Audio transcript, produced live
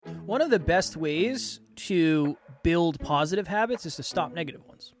One of the best ways to build positive habits is to stop negative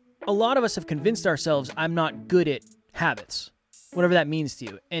ones. A lot of us have convinced ourselves, I'm not good at habits, whatever that means to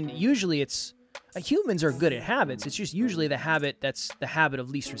you. And usually humans are good at habits. It's just usually the habit that's the habit of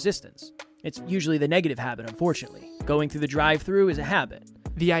least resistance. It's usually the negative habit, unfortunately. Going through the drive-thru is a habit.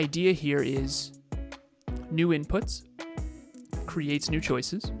 The idea here is new inputs creates new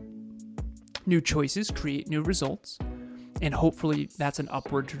choices. New choices create new results. And hopefully that's an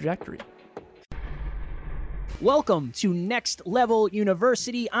upward trajectory. Welcome to Next Level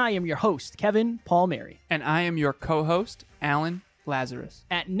University. I am your host, Kevin Palmieri. And I am your co-host, Alan Lazarus.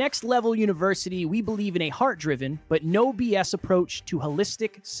 At Next Level University, we believe in a heart-driven but no BS approach to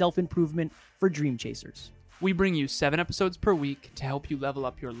holistic self-improvement for dream chasers. We bring you 7 episodes per week to help you level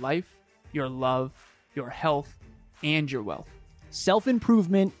up your life, your love, your health, and your wealth.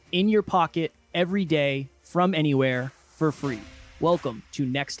 Self-improvement in your pocket every day from anywhere for free. Welcome to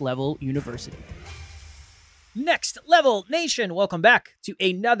Next Level University. Next Level Nation, welcome back to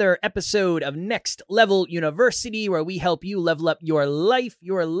another episode of Next Level University, where we help you level up your life,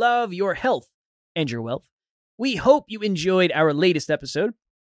 your love, your health, and your wealth. We hope you enjoyed our latest episode,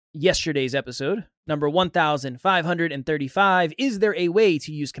 yesterday's episode, number 1535. Is there a way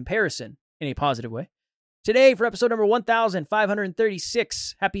to use comparison in a positive way? Today, for episode number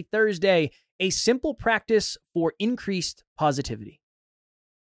 1536, happy Thursday, a simple practice for increased positivity.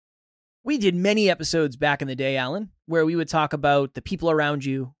 We did many episodes back in the day, Alan, where we would talk about the people around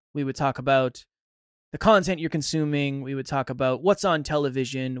you. We would talk about the content you're consuming. We would talk about what's on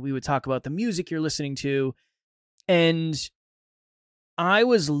television. We would talk about the music you're listening to. And I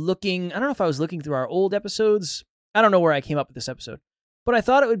don't know if I was looking through our old episodes. I don't know where I came up with this episode, but I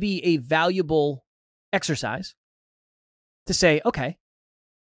thought it would be a valuable exercise to say, okay,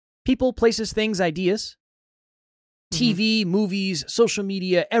 people, places, things, ideas, TV, movies, social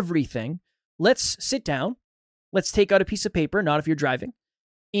media, everything. Let's sit down. Let's take out a piece of paper, not if you're driving,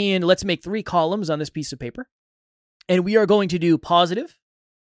 and let's make 3 columns on this piece of paper. And we are going to do positive,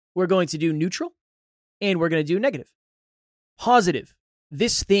 we're going to do neutral, and we're going to do negative. Positive.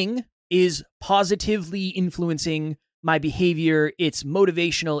 This thing is positively influencing my behavior. It's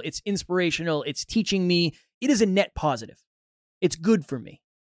motivational. It's inspirational. It's teaching me. It is a net positive. It's good for me.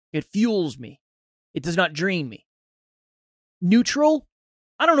 It fuels me. It does not drain me. Neutral,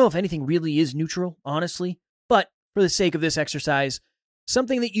 I don't know if anything really is neutral, honestly, but for the sake of this exercise,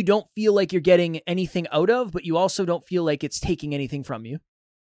 something that you don't feel like you're getting anything out of, but you also don't feel like it's taking anything from you,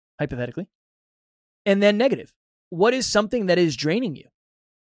 hypothetically. And then negative. What is something that is draining you?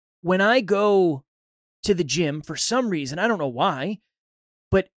 When I go to the gym, for some reason, I don't know why,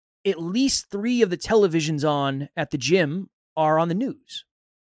 but at least 3 of the televisions on at the gym are on the news.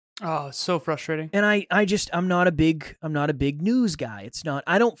 Oh, it's so frustrating. And I'm not a big news guy.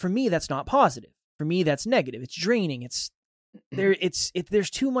 For me, that's not positive. For me, that's negative. It's draining. There's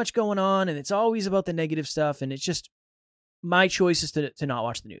too much going on, and it's always about the negative stuff. And it's just, my choice is to not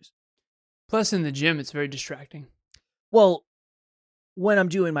watch the news. Plus in the gym, it's very distracting. Well, when I'm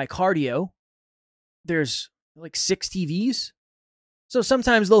doing my cardio, there's like 6 TVs. So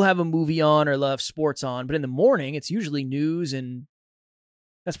sometimes they'll have a movie on or they'll have sports on, but in the morning, it's usually news, and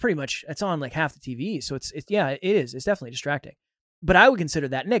that's pretty much, it's on like half the TV. So it is. It's definitely distracting. But I would consider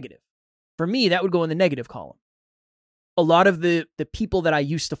that negative. For me, that would go in the negative column. A lot of the people that I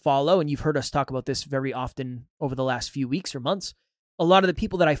used to follow, and you've heard us talk about this very often over the last few weeks or months, a lot of the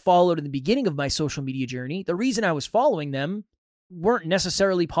people that I followed in the beginning of my social media journey, the reason I was following them weren't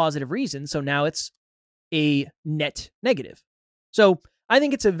necessarily positive reasons. So now it's a net negative. So I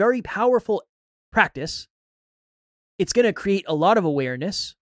think it's a very powerful practice. It's going to create a lot of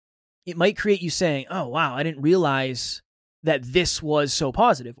awareness. It might create you saying, oh, wow, I didn't realize that this was so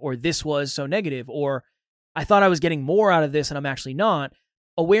positive, or this was so negative, or I thought I was getting more out of this and I'm actually not.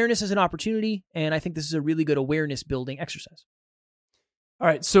 Awareness is an opportunity, and I think this is a really good awareness building exercise. All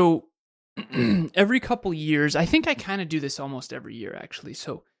right, so every couple years, I think I kind of do this almost every year, actually.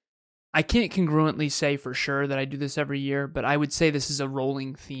 So I can't congruently say for sure that I do this every year, but I would say this is a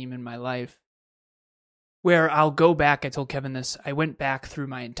rolling theme in my life, where I'll go back. I told Kevin this. I went back through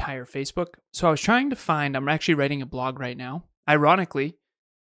my entire Facebook. So I was trying to find, I'm actually writing a blog right now. Ironically,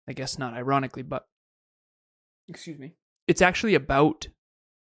 I guess not ironically, but excuse me. It's actually about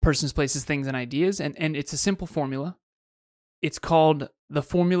persons, places, things, and ideas. And it's a simple formula. It's called the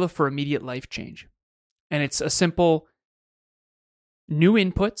Formula for Immediate Life Change. And it's a simple new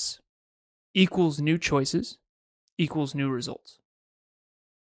inputs equals new choices equals new results.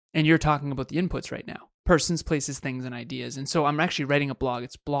 And you're talking about the inputs right now. Persons, places, things, and ideas. And so I'm actually writing a blog.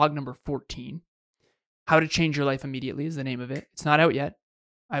 It's blog number 14. How to Change Your Life Immediately is the name of it. It's not out yet.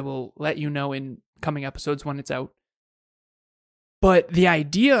 I will let you know in coming episodes when it's out. But the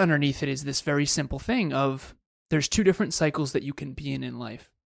idea underneath it is this very simple thing of there's two different cycles that you can be in life.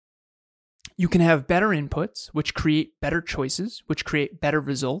 You can have better inputs, which create better choices, which create better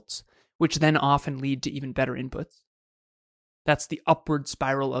results, which then often lead to even better inputs. That's the upward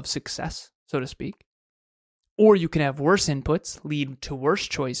spiral of success, so to speak. Or you can have worse inputs, lead to worse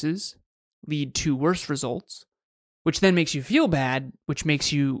choices, lead to worse results, which then makes you feel bad, which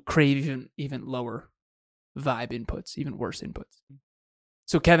makes you crave even lower vibe inputs, even worse inputs.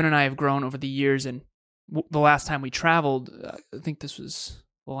 So Kevin and I have grown over the years, and the last time we traveled, I think this was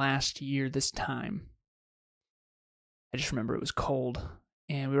last year this time. I just remember it was cold,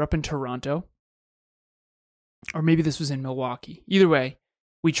 and we were up in Toronto, or maybe this was in Milwaukee. Either way,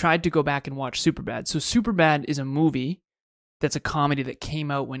 we tried to go back and watch Superbad. So Superbad is a movie that's a comedy that came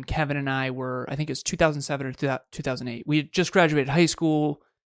out when Kevin and I were, I think it was 2007 or 2008. We had just graduated high school.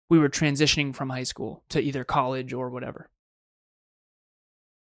 We were transitioning from high school to either college or whatever.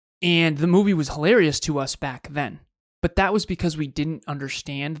 And the movie was hilarious to us back then. But that was because we didn't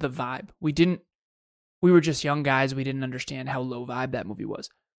understand the vibe. We were just young guys. We didn't understand how low vibe that movie was.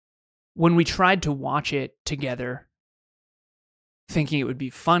 When we tried to watch it together, thinking it would be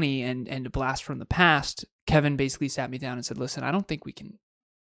funny and a blast from the past, Kevin basically sat me down and said, listen, I don't think we can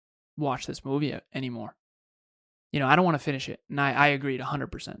watch this movie anymore. I don't want to finish it. And I agreed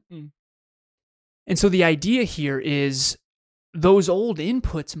 100%. And so the idea here is those old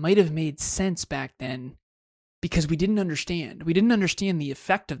inputs might have made sense back then because we didn't understand. We didn't understand the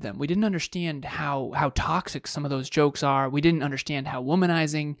effect of them. We didn't understand how toxic some of those jokes are. We didn't understand how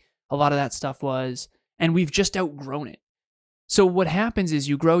womanizing a lot of that stuff was. And we've just outgrown it. So what happens is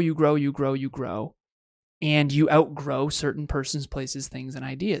you grow, and you outgrow certain persons, places, things, and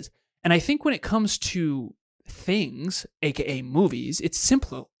ideas. And I think when it comes to things, aka movies, it's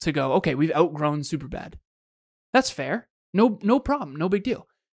simpler to go, okay, we've outgrown Superbad. That's fair. No problem. No big deal.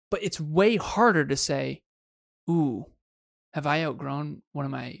 But it's way harder to say, ooh, have I outgrown one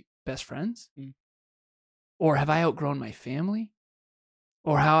of my best friends? Or have I outgrown my family?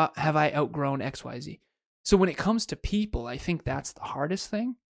 Or how have I outgrown XYZ? So when it comes to people, I think that's the hardest thing.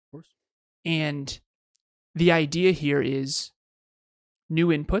 Of course. And the idea here is new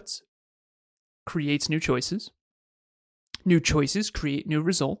inputs creates new choices. New choices create new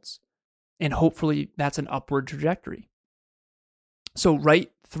results. And hopefully that's an upward trajectory. So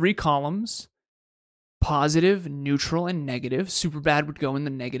write 3 columns, positive, neutral, and negative. Superbad would go in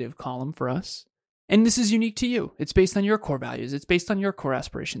the negative column for us. And this is unique to you. It's based on your core values. It's based on your core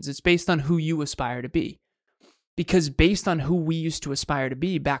aspirations. It's based on who you aspire to be. Because based on who we used to aspire to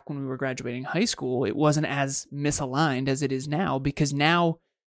be back when we were graduating high school, it wasn't as misaligned as it is now, because now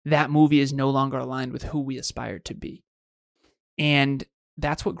that movie is no longer aligned with who we aspired to be. And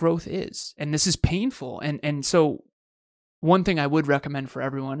that's what growth is. And this is painful. And so one thing I would recommend for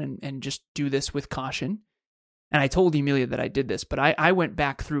everyone, and just do this with caution, and I told Emilia that I did this, but I went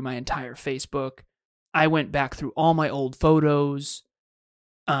back through my entire Facebook. I went back through all my old photos.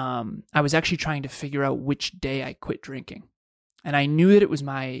 I was actually trying to figure out which day I quit drinking. And I knew that it was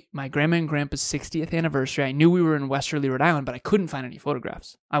my grandma and grandpa's 60th anniversary. I knew we were in Westerly, Rhode Island, but I couldn't find any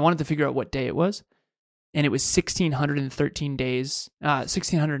photographs. I wanted to figure out what day it was. And it was 1,615 days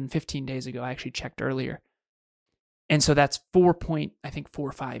ago. I actually checked earlier. And so that's 4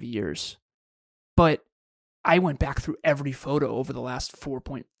 or 5 years. But I went back through every photo over the last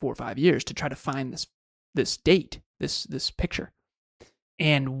 4.45 years to try to find this date, this picture.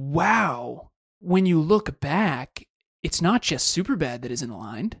 And wow, when you look back, it's not just Superbad that isn't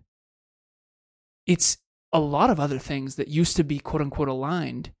aligned. It's a lot of other things that used to be quote unquote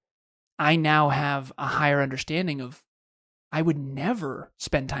aligned. I now have a higher understanding of, I would never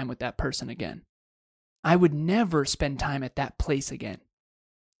spend time with that person again. I would never spend time at that place again.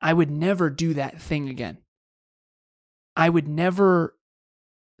 I would never do that thing again. I would never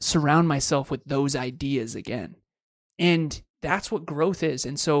surround myself with those ideas again. And that's what growth is.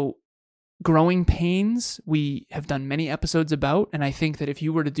 And so growing pains, we have done many episodes about. And I think that if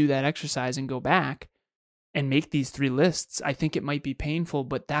you were to do that exercise and go back and make these 3 lists, I think it might be painful,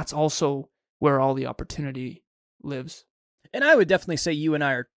 but that's also where all the opportunity lives. And I would definitely say you and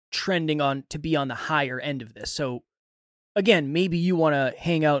I are trending on to be on the higher end of this. So again, maybe you want to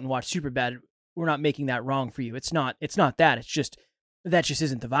hang out and watch Superbad. We're not making that wrong for you. It's not that. It's just, that just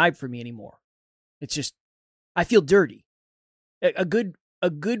isn't the vibe for me anymore. It's just, I feel dirty. A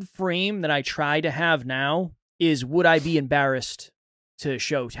good frame that I try to have now is, would I be embarrassed to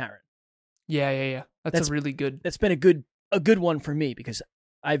show Taryn? Yeah. That's a really good. That's been a good one for me, because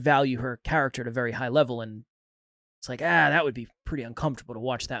I value her character at a very high level, and It's like, that would be pretty uncomfortable to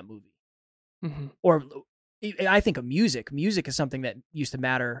watch that movie. Mm-hmm. Or I think of music. Music is something that used to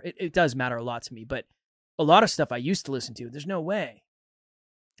matter. It does matter a lot to me, but a lot of stuff I used to listen to, there's no way.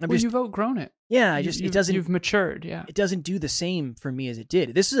 You've outgrown it. Yeah, it doesn't. You've matured. Yeah, it doesn't do the same for me as it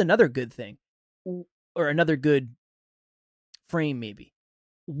did. This is another good thing, or another good frame, maybe.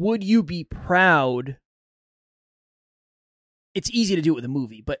 Would you be proud? It's easy to do it with a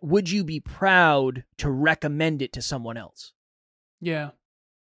movie, but would you be proud to recommend it to someone else? Yeah.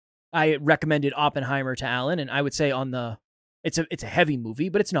 I recommended Oppenheimer to Alan, and I would say it's a heavy movie,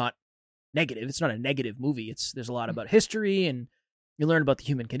 but it's not negative. It's not a negative movie. There's a lot about history, and you learn about the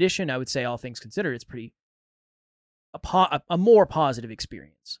human condition. I would say, all things considered, it's pretty a more positive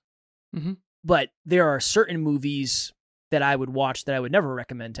experience. Mm-hmm. But there are certain movies that I would watch that I would never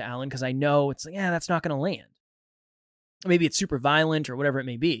recommend to Alan because I know it's like, that's not going to land. Maybe it's super violent or whatever it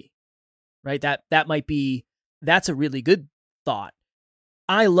may be, right? That's a really good thought.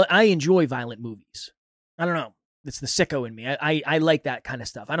 I enjoy violent movies. I don't know. It's the sicko in me. I like that kind of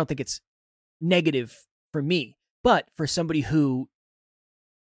stuff. I don't think it's negative for me, but for somebody who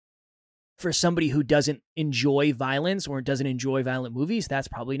doesn't enjoy violence or doesn't enjoy violent movies, that's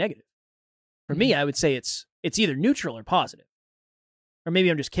probably negative. For me, I would say it's either neutral or positive. Or maybe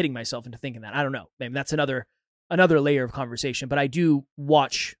I'm just kidding myself into thinking that. I don't know. Maybe that's another layer of conversation, but I do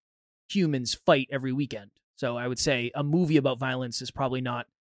watch humans fight every weekend. So I would say a movie about violence is probably not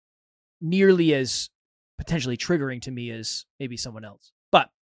nearly as potentially triggering to me as maybe someone else.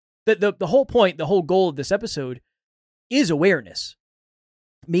 But the whole point, the whole goal of this episode is awareness.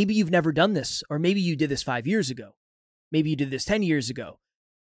 Maybe you've never done this, or maybe you did this 5 years ago. Maybe you did this 10 years ago.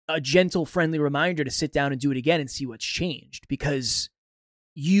 A gentle, friendly reminder to sit down and do it again and see what's changed, because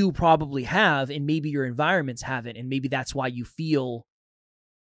you probably have, and maybe your environments haven't, and maybe that's why you feel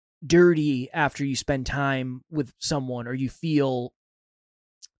dirty after you spend time with someone, or you feel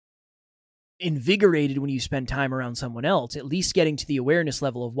invigorated when you spend time around someone else. At least getting to the awareness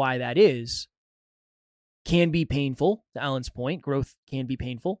level of why that is can be painful. To Alan's point, growth can be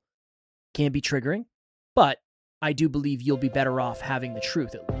painful, can be triggering, but I do believe you'll be better off having the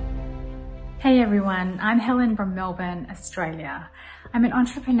truth. Hey everyone, I'm Helen from Melbourne, Australia. I'm an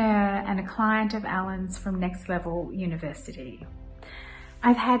entrepreneur and a client of Alan's from Next Level University.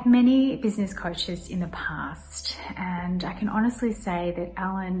 I've had many business coaches in the past, and I can honestly say that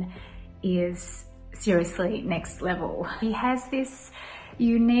Alan is seriously next level. He has this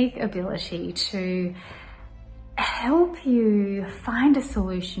unique ability to help you find a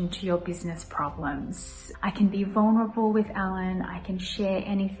solution to your business problems. I can be vulnerable with Alan. I can share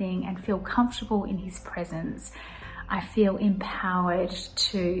anything and feel comfortable in his presence. I feel empowered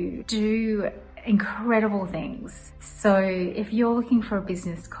to do incredible things. So if you're looking for a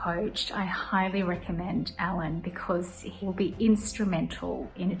business coach, I highly recommend Alan, because he will be instrumental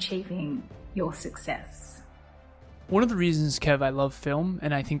in achieving your success. One of the reasons, Kev, I love film,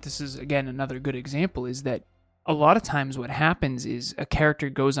 and I think this is, again, another good example, is that a lot of times what happens is a character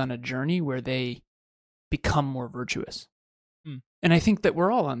goes on a journey where they become more virtuous. And I think that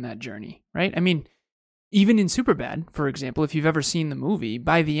we're all on that journey, right? I mean, even in Superbad, for example, if you've ever seen the movie,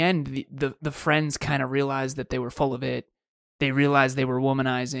 by the end, the friends kind of realized that they were full of it. They realized they were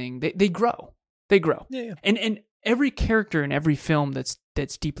womanizing. They grow. They grow. Yeah. And every character in every film that's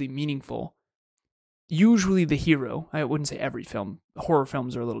deeply meaningful, usually the hero, I wouldn't say every film, horror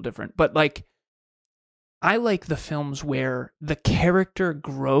films are a little different, but like, I like the films where the character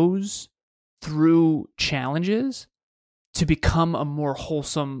grows through challenges to become a more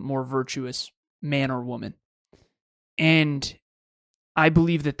wholesome, more virtuous man or woman. And I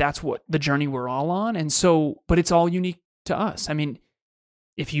believe that that's what the journey we're all on. And so, but it's all unique to us. I mean,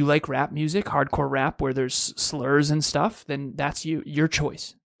 if you like rap music, hardcore rap, where there's slurs and stuff, then that's your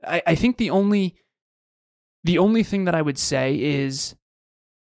choice. I think the only thing that I would say is,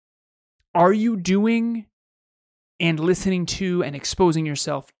 are you doing and listening to and exposing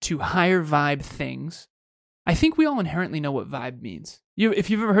yourself to higher vibe things? I think we all inherently know what vibe means. If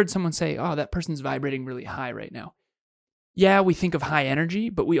you've ever heard someone say, oh, that person's vibrating really high right now. Yeah, we think of high energy,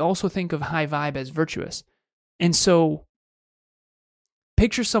 but we also think of high vibe as virtuous. And so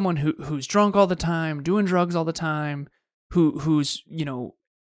picture someone who's drunk all the time, doing drugs all the time, who's,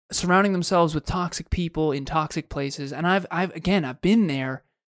 surrounding themselves with toxic people in toxic places. And I've been there,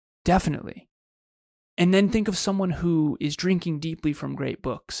 definitely. And then think of someone who is drinking deeply from great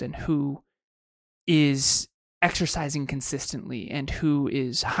books, and who is exercising consistently, and who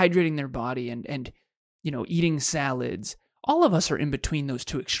is hydrating their body and eating salads. All of us are in between those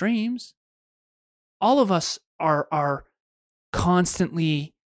two extremes. All of us are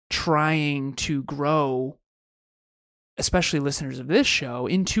constantly trying to grow especially listeners of this show,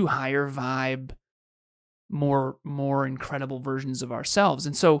 into higher vibe, more incredible versions of ourselves.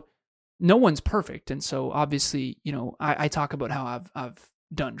 And so no one's perfect. And so obviously, I talk about how I've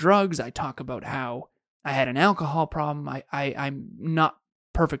done drugs. I talk about how I had an alcohol problem. I'm not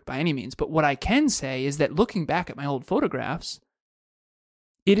perfect by any means. But what I can say is that looking back at my old photographs,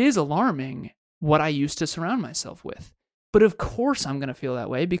 it is alarming what I used to surround myself with. But of course I'm going to feel that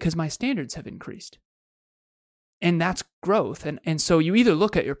way because my standards have increased. And that's growth. And so you either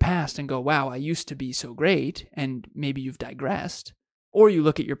look at your past and go, wow, I used to be so great, and maybe you've digressed. Or you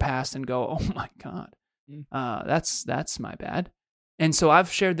look at your past and go, oh my God, that's my bad. And so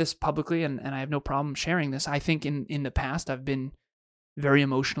I've shared this publicly, and I have no problem sharing this. I think in the past I've been very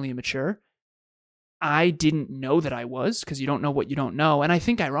emotionally immature. I didn't know that I was, because you don't know what you don't know. And I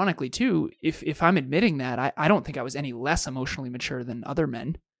think ironically too, if I'm admitting that, I don't think I was any less emotionally mature than other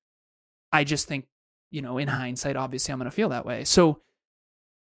men. I just think, in hindsight, obviously I'm going to feel that way. So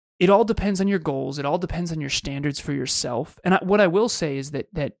it all depends on your goals. It all depends on your standards for yourself. And what I will say is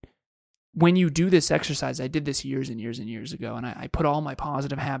that when you do this exercise, I did this years and years and years ago, and I put all my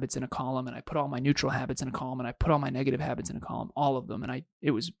positive habits in a column, and I put all my neutral habits in a column, and I put all my negative habits in a column, all of them. And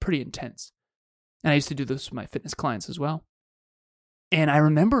it was pretty intense. And I used to do this with my fitness clients as well. And I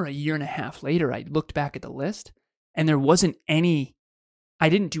remember a year and a half later, I looked back at the list, and there wasn't I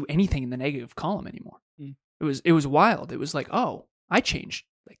didn't do anything in the negative column anymore. It was wild. It was like, oh, I changed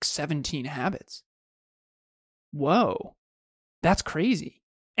like 17 habits. Whoa, that's crazy.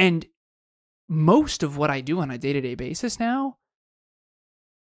 And most of what I do on a day-to-day basis now,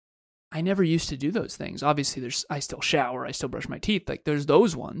 I never used to do those things. Obviously, I still shower, I still brush my teeth. Like, there's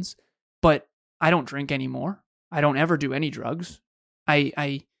those ones, but I don't drink anymore. I don't ever do any drugs.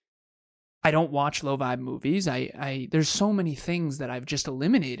 I don't watch low vibe movies. There's so many things that I've just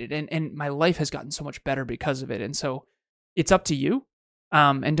eliminated, and my life has gotten so much better because of it. And so it's up to you.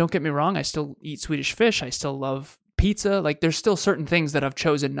 And don't get me wrong, I still eat Swedish fish. I still love pizza. Like, there's still certain things that I've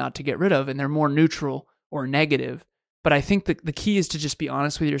chosen not to get rid of, and they're more neutral or negative. But I think the key is to just be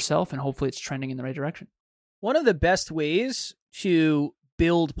honest with yourself, and hopefully it's trending in the right direction. One of the best ways to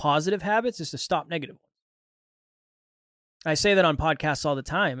build positive habits is to stop negative ones. I say that on podcasts all the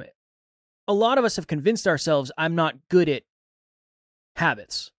time. A lot of us have convinced ourselves, I'm not good at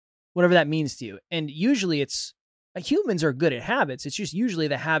habits, whatever that means to you. And usually humans are good at habits. It's just usually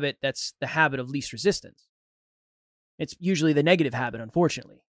the habit that's the habit of least resistance. It's usually the negative habit,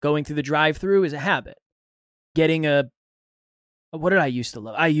 unfortunately. Going through the drive-thru is a habit. Getting what did I used to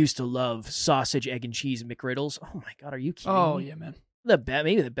love? I used to love sausage, egg, and cheese McGriddles. Oh my God, are you kidding me? Oh yeah, man.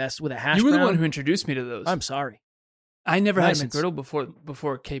 Maybe the best with a hash brown. You were the one who introduced me to those. I'm sorry. I never had a McGriddle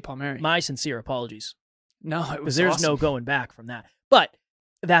before K. Palmieri. My sincere apologies. No, it was there's awesome. No going back from that. But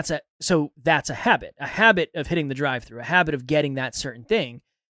that's a habit of hitting the drive-thru, a habit of getting that certain thing.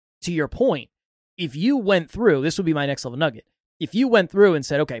 To your point, if you went through, this would be my next level nugget. If you went through and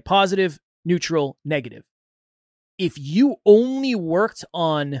said, okay, positive, neutral, negative. If you only worked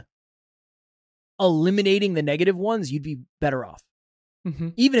on eliminating the negative ones, you'd be better off. Mm-hmm.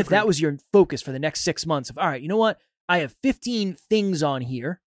 Even if that was your focus for the next 6 months of, all right, you know what? I have 15 things on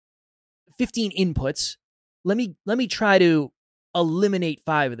here, 15 inputs. Let me try to eliminate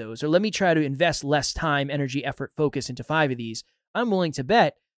 5 of those, or let me try to invest less time, energy, effort, focus into 5 of these. I'm willing to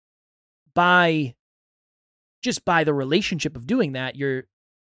bet by the relationship of doing that, your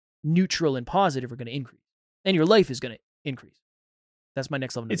neutral and positive are going to increase, and your life is going to increase. That's my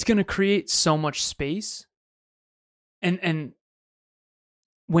next level. It's going to create so much space, and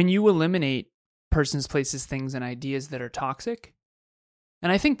when you eliminate persons, places, things, and ideas that are toxic, and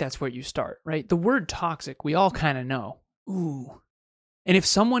I think that's where you start, right? The word toxic, we all kind of know. Ooh. And if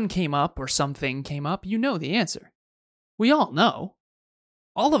someone came up or something came up, you know the answer. We all know.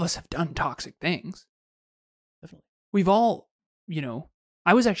 All of us have done toxic things. Definitely. We've all,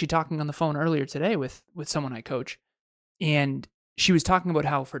 I was actually talking on the phone earlier today with someone I coach, and she was talking about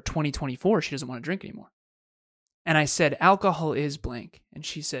how for 2024, she doesn't want to drink anymore. And I said, alcohol is blank. And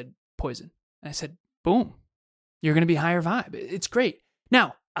she said, poison. And I said, boom, you're going to be higher vibe. It's great.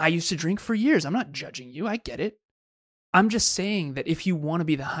 Now, I used to drink for years. I'm not judging you. I get it. I'm just saying that if you want to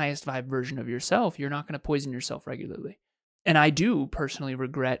be the highest vibe version of yourself, you're not going to poison yourself regularly. And I do personally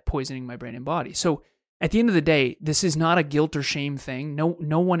regret poisoning my brain and body. So at the end of the day, this is not a guilt or shame thing.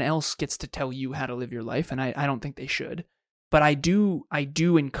 No one else gets to tell you how to live your life. And I don't think they should. But I do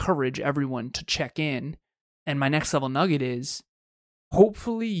encourage everyone to check in. And my next level nugget is,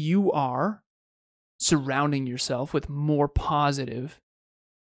 hopefully you are surrounding yourself with more positive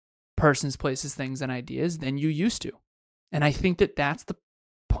persons, places, things, and ideas than you used to. And I think that that's the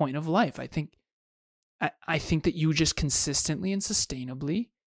point of life. I think I think that you just consistently and sustainably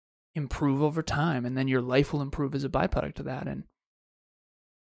improve over time, and then your life will improve as a byproduct of that. And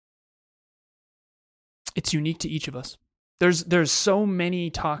it's unique to each of us. There's so many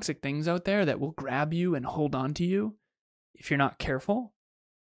toxic things out there that will grab you and hold on to you if you're not careful.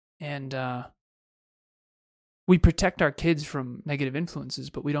 And we protect our kids from negative influences,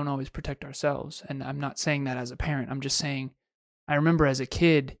 but we don't always protect ourselves. And I'm not saying that as a parent. I'm just saying, I remember as a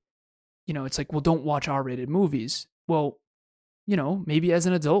kid, it's like, well, don't watch R-rated movies. Well, maybe as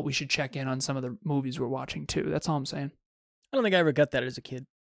an adult, we should check in on some of the movies we're watching too. That's all I'm saying. I don't think I ever got that as a kid.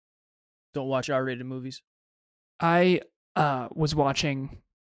 Don't watch R-rated movies. I was watching,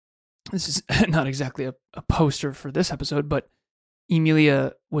 this is not exactly a poster for this episode, but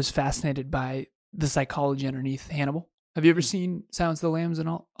Emilia was fascinated by the psychology underneath Hannibal. Have you ever seen Silence of the Lambs and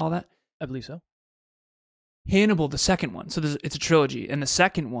all that? I believe so. Hannibal, the second one. So it's a trilogy, and the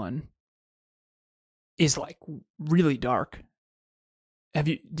second one is like really dark. Have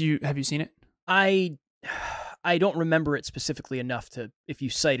you seen it? I don't remember it specifically enough to, if you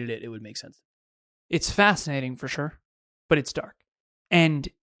cited it, it would make sense. It's fascinating for sure, but it's dark. And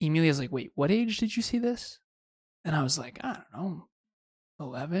Emilia's like, wait, what age did you see this? And I was like, I don't know,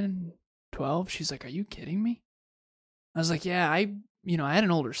 11, 12. She's like, are you kidding me? I was like, yeah, I had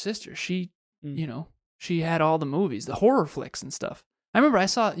an older sister. She, she had all the movies, the horror flicks and stuff. I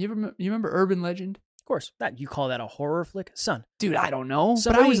remember you remember Urban Legend? Of course. You call that a horror flick? Son. Dude, I don't know.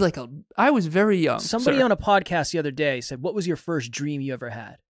 But I was very young. Somebody on a podcast the other day said, what was your first dream you ever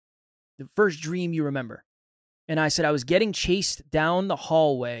had? The first dream you remember. And I said, I was getting chased down the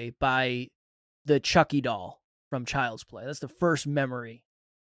hallway by the Chucky doll from Child's Play. That's the first memory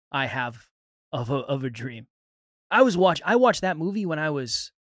I have of a dream. I watched that movie when I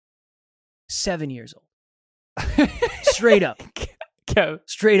was 7 years old. Straight up.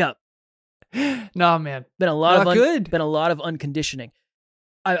 Straight up. Nah, man. Been a lot of unconditioning.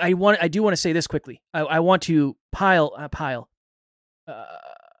 I do want to say this quickly. I want to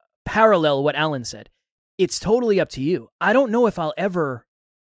parallel what Alan said. It's totally up to you. I don't know if I'll ever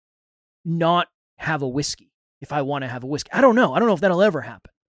not have a whiskey if I want to have a whiskey. I don't know. I don't know if that'll ever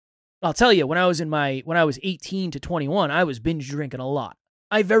happen. I'll tell you, when I was 18 to 21, I was binge drinking a lot.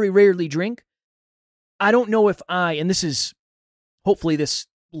 I very rarely drink. I don't know if hopefully this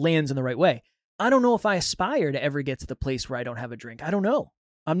lands in the right way. I don't know if I aspire to ever get to the place where I don't have a drink. I don't know.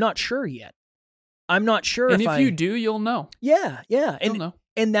 I'm not sure yet. I'm not sure if you do, you'll know. Yeah. You'll know.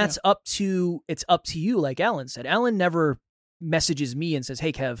 And that's up to you, like Alan said. Alan never messages me and says,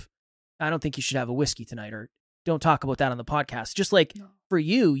 hey, Kev, I don't think you should have a whiskey tonight, or don't talk about that on the podcast. Just like for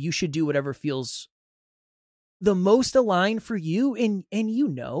you should do whatever feels the most aligned for you. And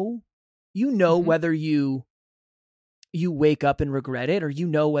whether you wake up and regret it, or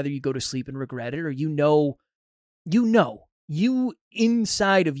whether you go to sleep and regret it, or you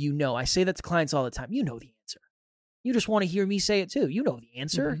inside of I say that to clients all the time. You know the answer. You just want to hear me say it too. You know the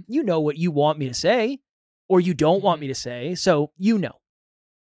answer. Mm-hmm. You know what you want me to say, or you don't want me to say. So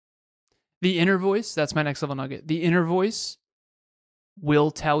The inner voice, that's my next level nugget. The inner voice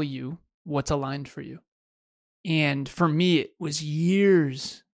will tell you what's aligned for you. And for me, it was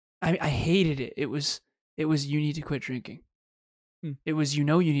years. I hated it. It was you need to quit drinking. It was you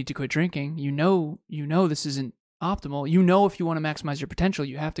need to quit drinking. You know this isn't optimal. If you want to maximize your potential,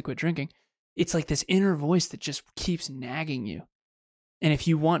 you have to quit drinking. It's like this inner voice that just keeps nagging you. And if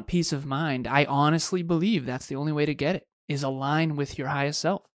you want peace of mind, I honestly believe that's the only way to get it, is align with your highest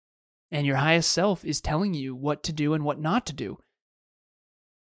self. And your highest self is telling you what to do and what not to do.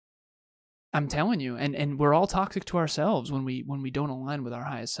 I'm telling you, and we're all toxic to ourselves when we don't align with our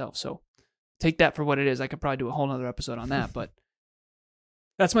highest self. So take that for what it is. I could probably do a whole nother episode on that, but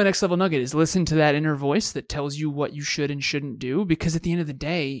that's my next level nugget, is listen to that inner voice that tells you what you should and shouldn't do, because at the end of the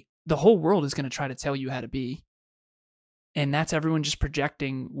day, the whole world is going to try to tell you how to be. And that's everyone just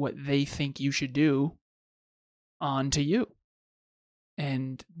projecting what they think you should do onto you.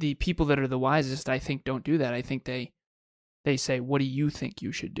 And the people that are the wisest, I think, don't do that. I think they say, what do you think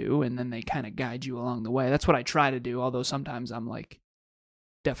you should do? And then they kind of guide you along the way. That's what I try to do, although sometimes I'm like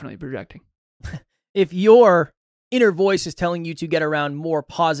definitely projecting. If your inner voice is telling you to get around more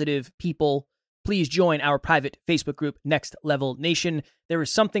positive people, please join our private Facebook group, Next Level Nation. There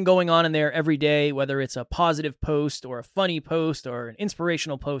is something going on in there every day, whether it's a positive post or a funny post or an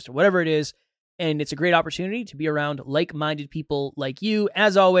inspirational post or whatever it is. And it's a great opportunity to be around like-minded people like you.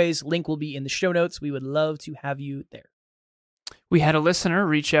 As always, link will be in the show notes. We would love to have you there. We had a listener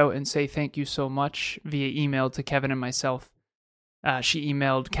reach out and say thank you so much via email to Kevin and myself. She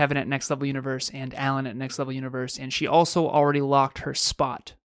emailed Kevin at Next Level Universe and Alan at Next Level Universe, and she also already locked her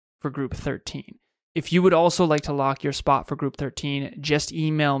spot for group 13. If you would also like to lock your spot for Group 13, just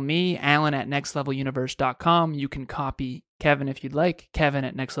email me, alan@nextleveluniverse.com. You can copy Kevin if you'd like,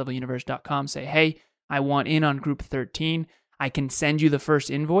 kevin@nextleveluniverse.com. Say, hey, I want in on Group 13. I can send you the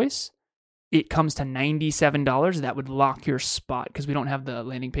first invoice. It comes to $97. That would lock your spot because we don't have the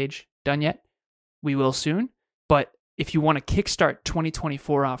landing page done yet. We will soon. But if you want to kickstart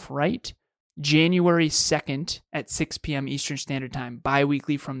 2024 off right, January 2nd at 6 p.m. Eastern Standard Time,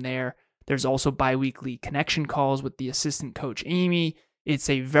 bi-weekly from there. There's also bi-weekly connection calls with the assistant coach, Amy. It's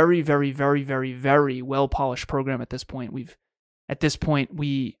a very, very, very, very, very well-polished program at this point.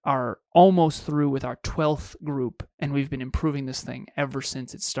 We are almost through with our 12th group, and we've been improving this thing ever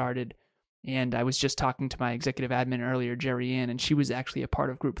since it started. And I was just talking to my executive admin earlier, Jerry Ann, and she was actually a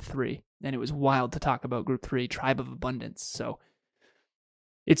part of Group 3. And it was wild to talk about Group 3, Tribe of Abundance. So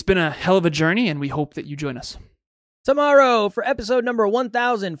it's been a hell of a journey, and we hope that you join us. Tomorrow, for episode number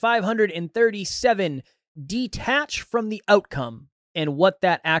 1537, detach from the outcome and what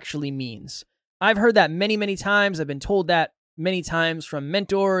that actually means. I've heard that many, many times. I've been told that many times from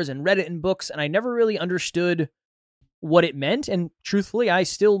mentors and Reddit and books, and I never really understood what it meant. And truthfully, I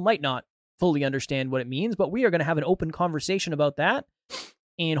still might not fully understand what it means, but we are going to have an open conversation about that,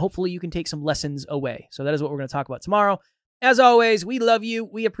 and hopefully you can take some lessons away. So that is what we're going to talk about tomorrow. As always, we love you.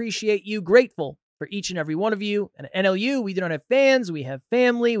 We appreciate you. Grateful for each and every one of you. And at NLU, we do not have fans. We have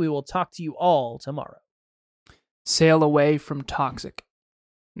family. We will talk to you all tomorrow. Sail away from toxic.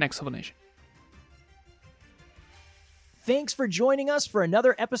 Next Level Nation. Thanks for joining us for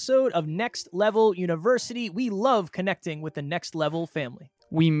another episode of Next Level University. We love connecting with the Next Level family.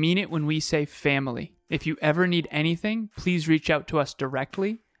 We mean it when we say family. If you ever need anything, please reach out to us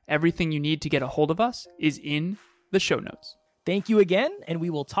directly. Everything you need to get a hold of us is in the show notes. Thank you again, and we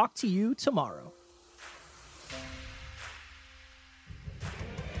will talk to you tomorrow.